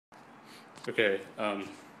Okay. Alright,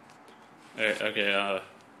 okay.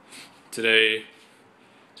 Today,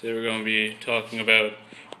 today we're going to be talking about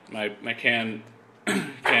my can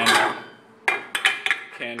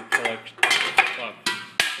collection. Fuck.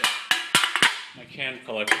 Shit. My can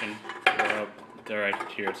collection. They're right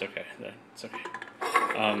here. It's okay. It's okay.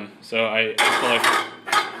 So I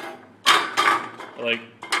like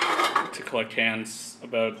to collect cans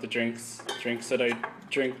about the drinks that I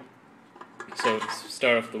drink. So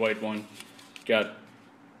start off the white one. Got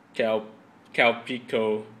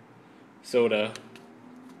Calpico soda.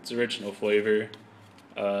 It's original flavor.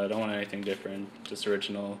 Don't want anything different. Just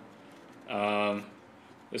original. Um,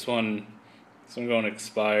 this one going to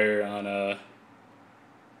expire on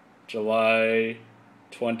July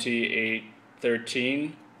 28,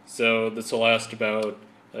 13. So this will last about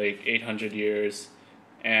like 800 years,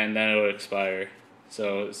 and then it'll expire.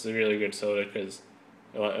 So it's a really good soda because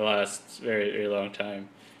it lasts very, very long time.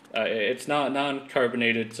 It's not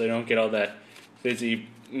non-carbonated, so you don't get all that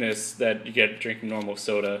fizziness that you get drinking normal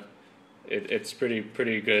soda. It's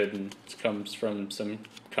pretty good, and it comes from some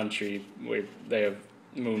country where they have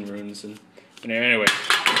moon runes and anyway.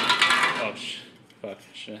 Oh fuck!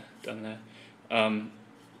 Should have done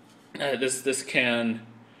that. This can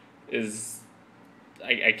is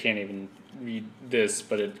I can't even read this,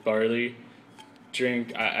 but it's barley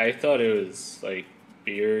drink. I thought it was like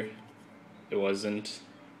beer. It wasn't.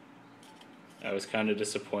 I was kind of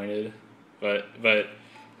disappointed, but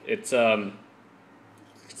it's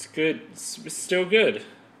good. It's still good.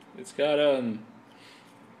 It's got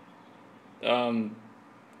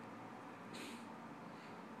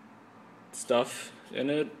stuff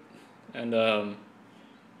in it, and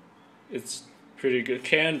it's pretty good.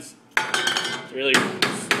 Can's really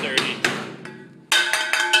sturdy.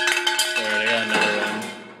 Alright, I got another one.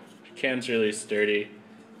 Can's really sturdy.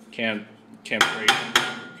 Can't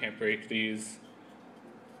break these.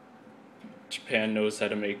 Japan knows how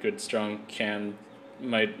to make good, strong can.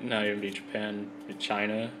 Might not even be Japan, but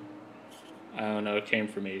China. I don't know. It came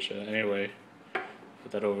from Asia. Anyway,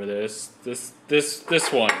 put that over this. This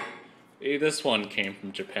one. This one came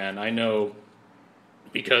from Japan. I know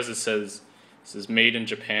because it says made in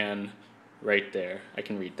Japan right there. I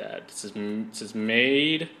can read that. It says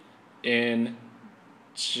made in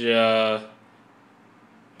Japan.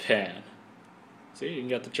 See, you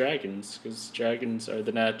got the dragons, because dragons are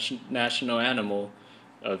the national animal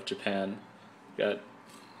of Japan. Got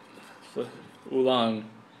oolong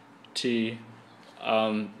tea.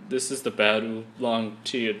 This is the bad oolong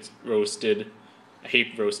tea. It's roasted. I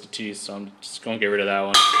hate roasted tea, so I'm just gonna get rid of that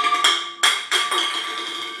one.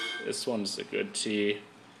 This one's a good tea.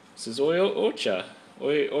 This is ocha.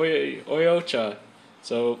 Oyocha.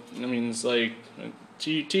 So that means like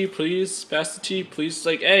tea please, pass the tea please.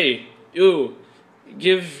 Like, hey, you,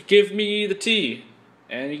 give me the tea,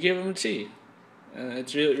 and you give him the tea.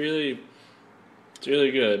 It's really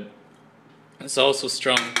good. It's also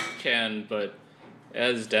strong can, but it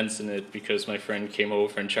has dents in it because my friend came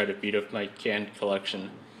over and tried to beat up my can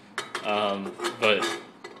collection. But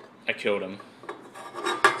I killed him.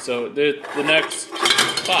 So the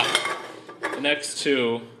next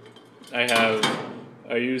two I have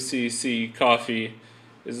are UCC coffee.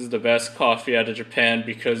 This is the best coffee out of Japan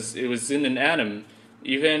because it was in an anime,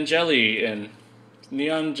 Evangelion,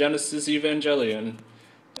 Neon Genesis Evangelion.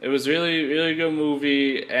 It was really good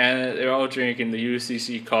movie, and they're all drinking the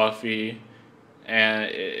UCC coffee, and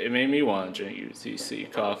it made me want to drink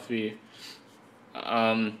UCC coffee.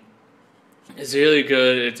 It's really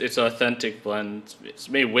good. It's authentic blend. It's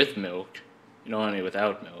made with milk. You don't want any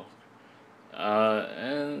without milk.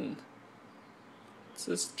 And it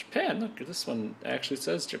says Japan. Look, this one actually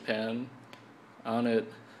says Japan on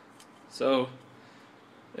it. So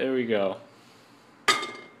there we go.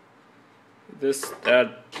 That's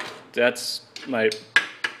my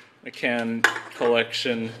can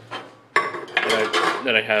collection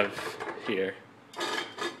that I have here.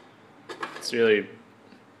 It's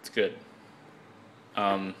good.